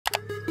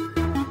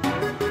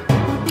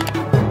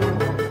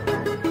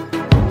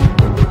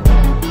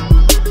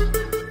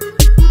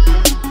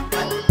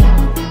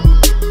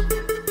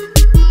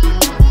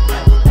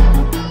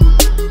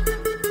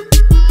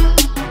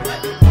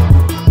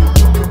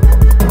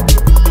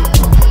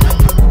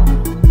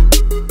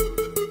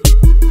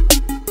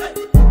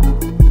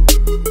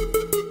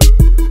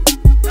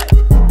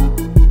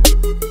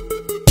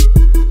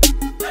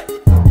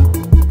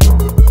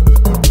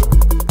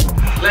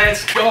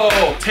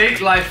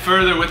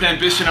with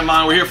ambition in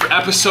mind. We're here for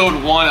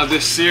episode 1 of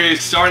this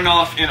series, starting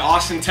off in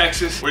Austin,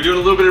 Texas. We're doing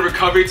a little bit of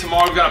recovery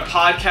tomorrow. We've got a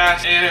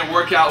podcast and a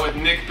workout with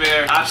Nick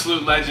Bear,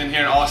 absolute legend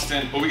here in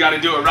Austin. But we got to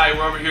do it right.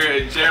 We're over here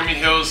at Jeremy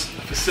Hill's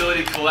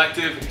Facility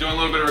Collective, doing a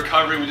little bit of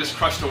recovery. We just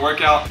crushed a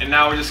workout, and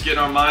now we're just getting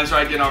our minds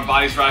right, getting our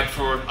bodies right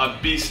for a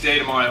beast day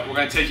tomorrow. We're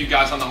gonna take you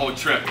guys on the whole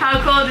trip.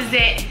 How cold is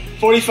it?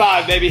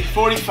 45, baby,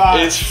 45.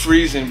 It's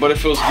freezing, but it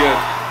feels good.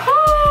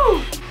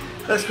 Woo!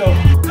 Let's go.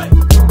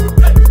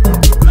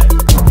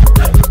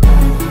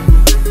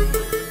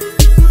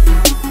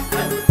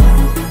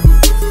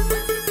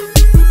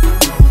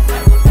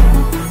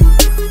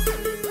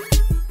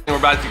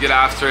 We're about to get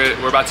after it.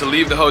 We're about to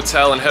leave the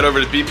hotel and head over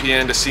to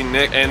BPN to see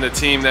Nick and the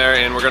team there,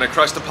 and we're gonna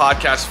crush the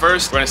podcast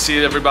first. We're gonna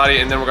see everybody,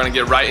 and then we're gonna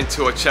get right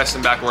into a chest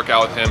and back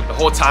workout with him. The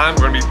whole time,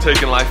 we're gonna be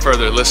taking life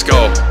further. Let's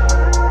go.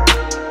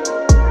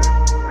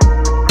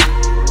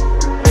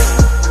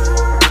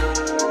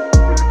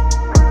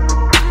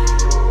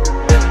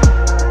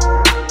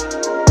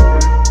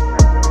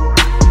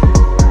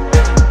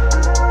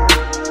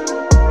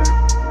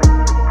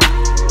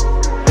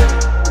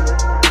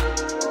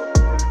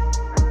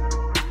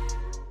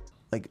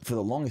 For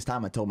the longest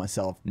time, I told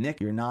myself,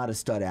 Nick, you're not a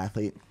stud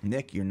athlete.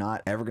 Nick, you're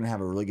not ever gonna have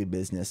a really good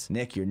business.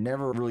 Nick, you're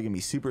never really gonna be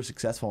super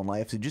successful in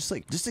life. So just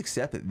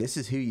accept that this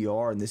is who you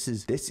are, and this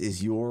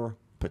is your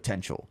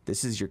potential.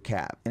 This is your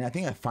cap. And I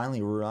think I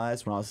finally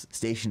realized when I was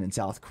stationed in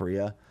South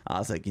Korea, I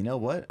was like, you know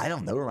what? I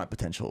don't know where my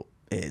potential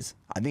is.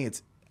 I think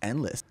it's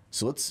endless.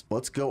 So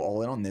let's go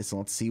all in on this and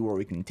let's see where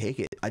we can take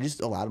it. I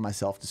just allowed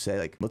myself to say,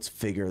 like, let's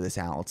figure this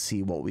out. Let's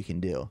see what we can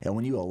do. And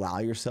when you allow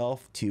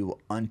yourself to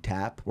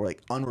untap or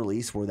like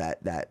unrelease where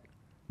that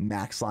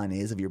max line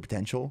is of your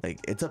potential, like,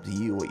 it's up to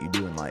you what you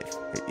do in life.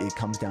 It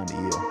comes down to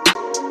you.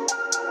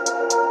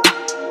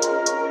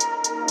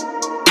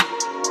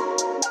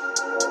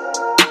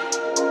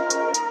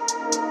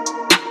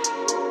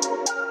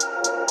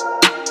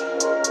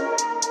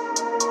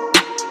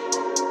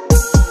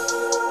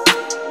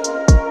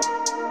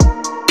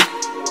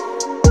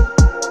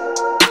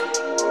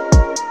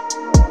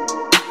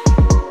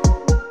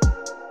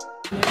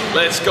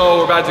 Let's go.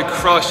 We're about to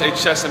crush a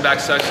chest and back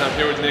session. I'm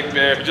here with Nick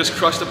Bear. We just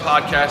crushed a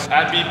podcast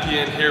at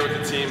BPN here with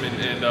the team,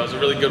 and it was a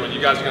really good one. You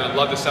guys are going to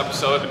love this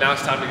episode, but now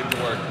it's time to get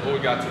to work. What we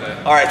got today?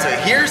 All right, so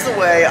here's the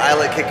way I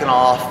like kicking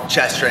off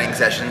chest training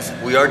sessions.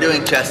 We are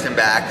doing chest and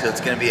back, so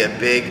it's going to be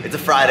it's a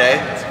Friday.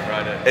 It's a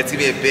Friday. It's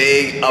going to be a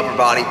big upper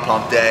body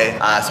pump day.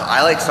 So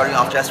I like starting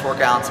off chest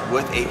workouts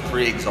with a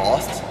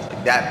pre-exhaust.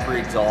 Like that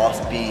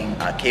pre-exhaust being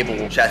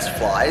cable chest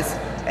flies,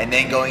 and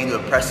then going into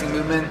a pressing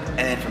movement, and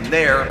then from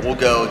there, we'll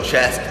go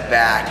chest,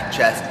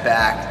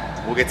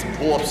 back. We'll get some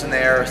pull-ups in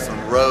there,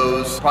 some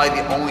rows.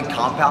 Probably the only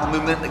compound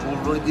movement that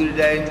we'll really do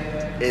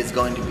today is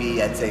going to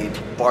be, I'd say,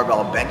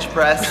 barbell bench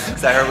press.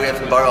 Because I heard we have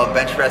some barbell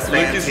bench press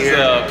fans Lucas here. Is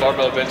a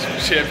barbell bench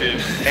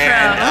champion.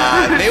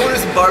 And maybe we'll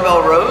do some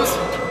barbell rows,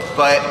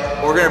 but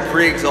we're gonna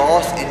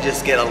pre-exhaust and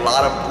just get a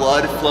lot of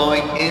blood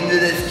flowing into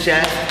this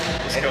chest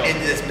and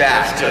into this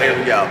back. So here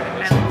we go.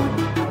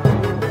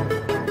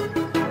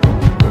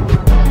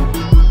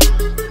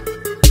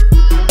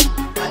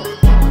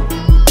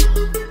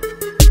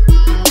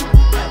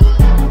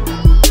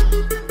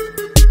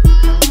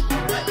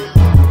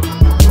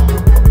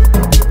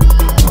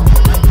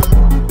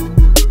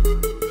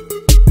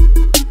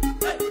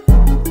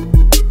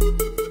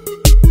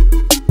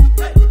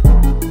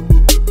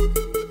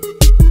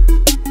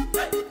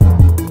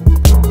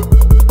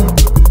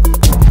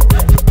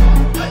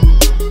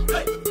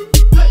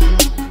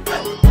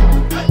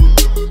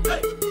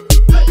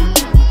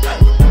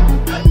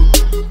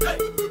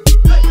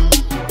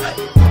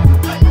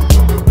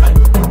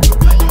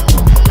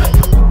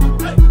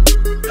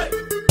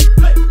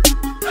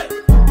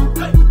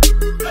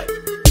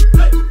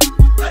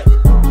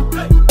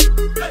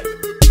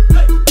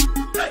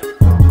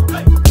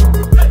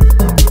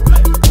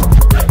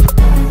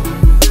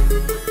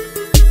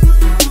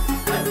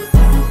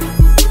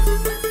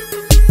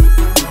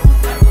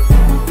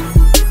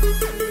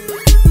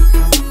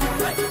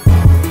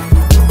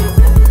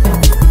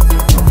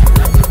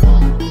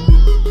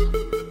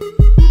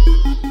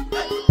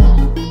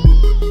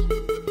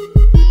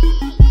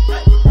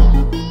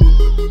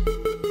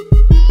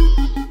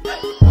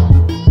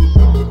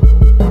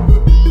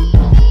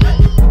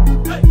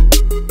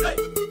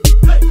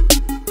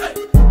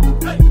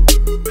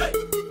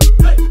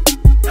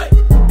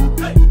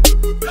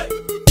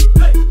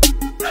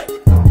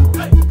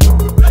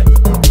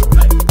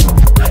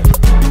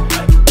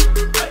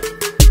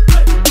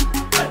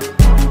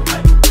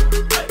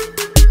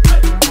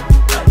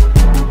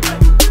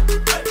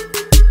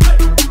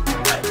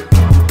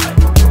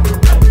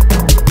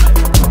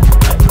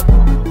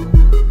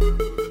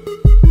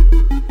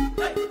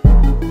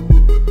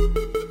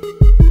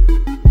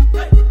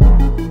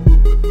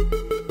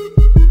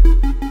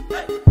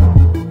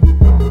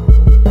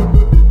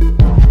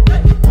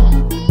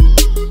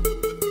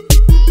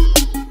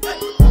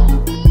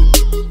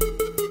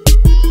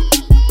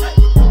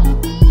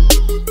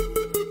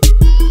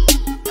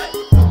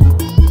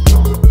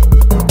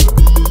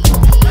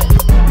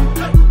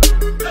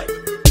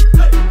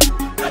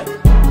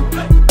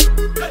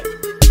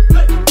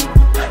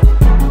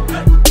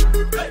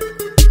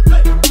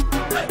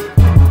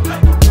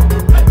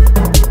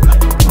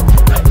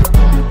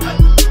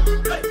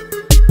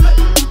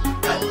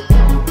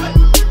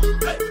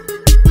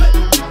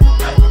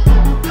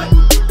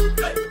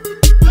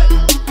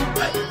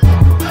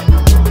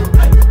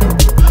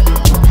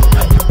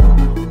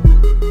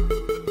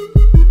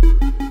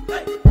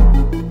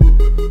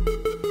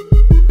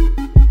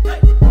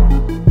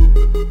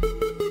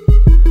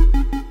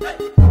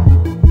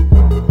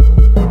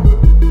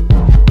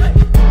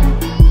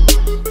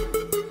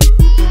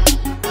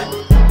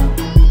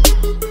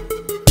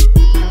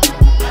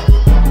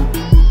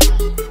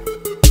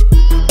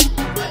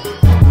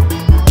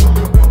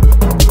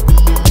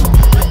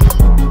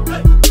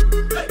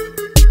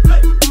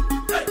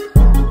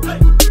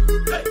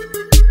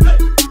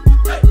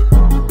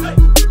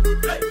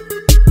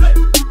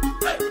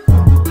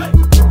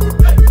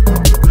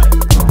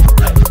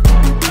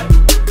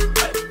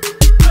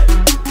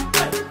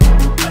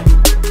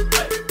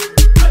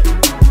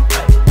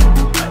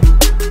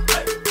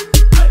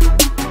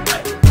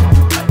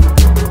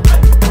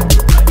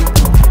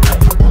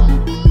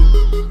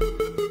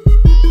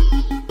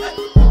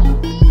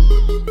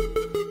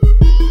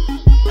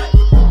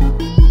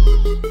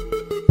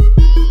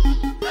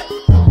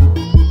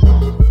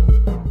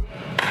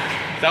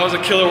 That was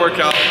a killer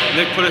workout.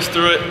 Nick put us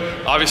through it.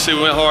 Obviously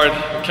we went hard,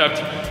 we kept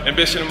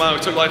ambition in mind.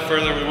 We took life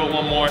further, we went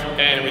one more,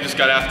 and we just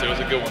got after it.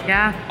 It was a good one.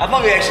 Yeah. I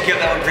thought we actually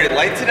kept that one pretty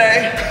light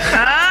today.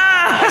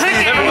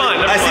 Never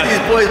mind. I see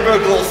these boys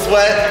broke a little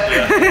sweat.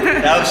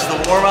 Yeah. That was just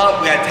the warm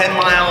up. We had 10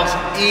 miles,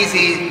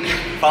 easy,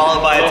 followed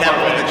by a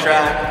tempo on the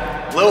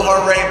track. Low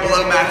heart rate,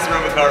 below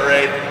maximum heart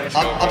rate.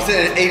 I'm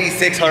sitting at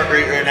 86 heart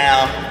rate right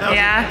now.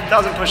 Yeah.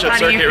 1,000 push-ups,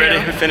 How do you get ready.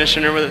 feel? We're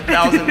finishing her with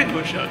 1,000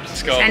 push-ups.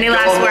 Let's go. Any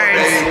last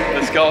words?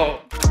 Let's go.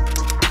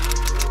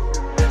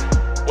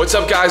 What's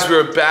up, guys? We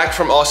were back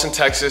from Austin,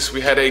 Texas.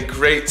 We had a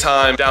great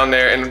time down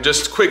there, and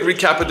just a quick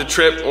recap of the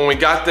trip. When we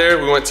got there,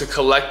 we went to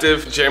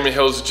Collective, Jeremy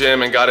Hill's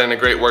gym, and got in a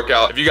great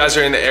workout. If you guys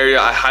are in the area,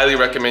 I highly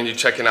recommend you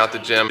checking out the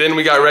gym. Then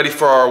we got ready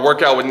for our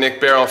workout with Nick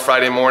Bear on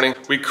Friday morning.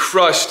 We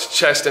crushed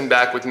chest and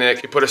back with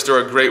Nick. He put us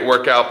through a great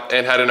workout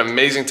and had an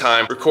amazing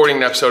time recording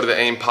an episode of the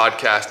AIM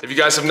podcast. If you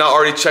guys have not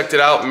already checked it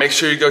out, make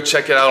sure you go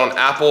check it out on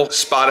Apple,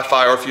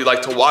 Spotify, or if you'd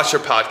like to watch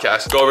your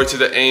podcast, go over to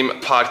the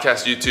AIM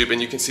podcast YouTube and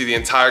you can see the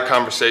entire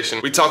conversation.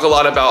 We talk a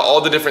lot about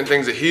all the different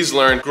things that he's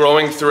learned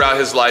growing throughout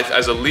his life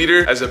as a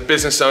leader, as a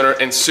business owner,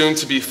 and soon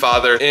to be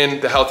father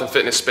in the health and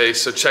fitness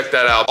space. So check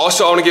that out.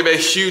 Also, I want to give a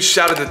huge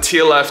shout out to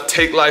TLF,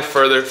 Take Life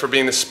Further, for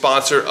being the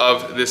sponsor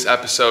of this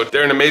episode.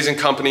 They're an amazing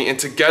company, and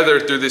together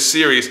through this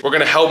series, we're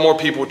going to help more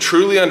people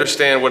truly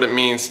understand what it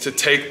means to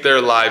take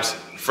their lives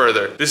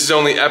further. This is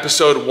only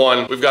episode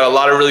 1. We've got a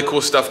lot of really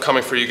cool stuff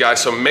coming for you guys,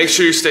 so make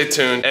sure you stay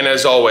tuned. And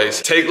as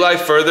always, take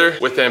life further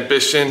with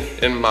ambition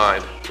in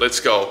mind.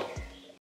 Let's go.